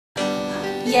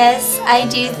Yes, I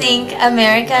do think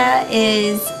America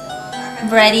is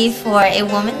ready for a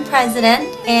woman president,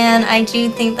 and I do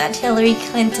think that Hillary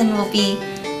Clinton will be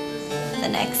the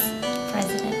next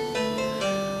president.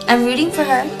 I'm rooting for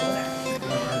her.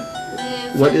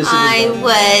 What is it? If I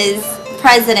was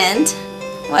president,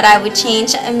 what I would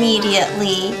change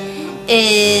immediately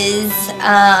is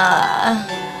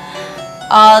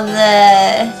all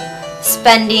the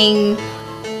spending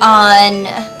on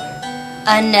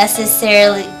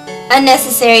unnecessary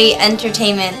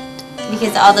entertainment,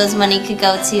 because all those money could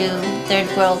go to third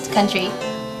world country.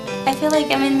 I feel like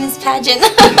I'm in Miss Pageant.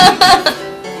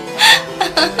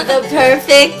 The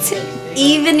perfect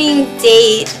evening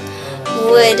date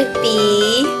would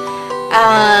be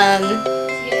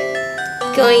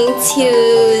going to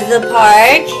the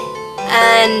park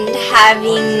and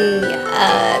having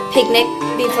a picnic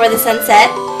before the sunset,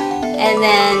 and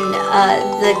then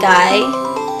the guy,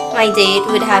 my date,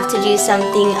 would have to do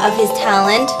something of his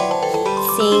talent: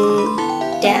 sing,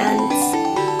 dance,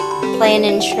 play an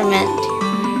instrument,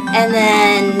 and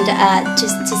then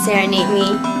just to serenade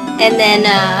me, and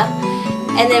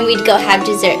then we'd go have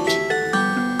dessert.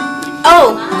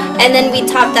 Oh, and then we'd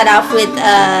top that off with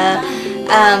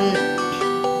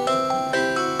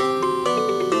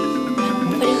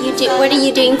what are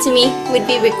you doing to me would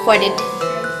be recorded.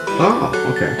 Oh,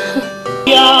 okay.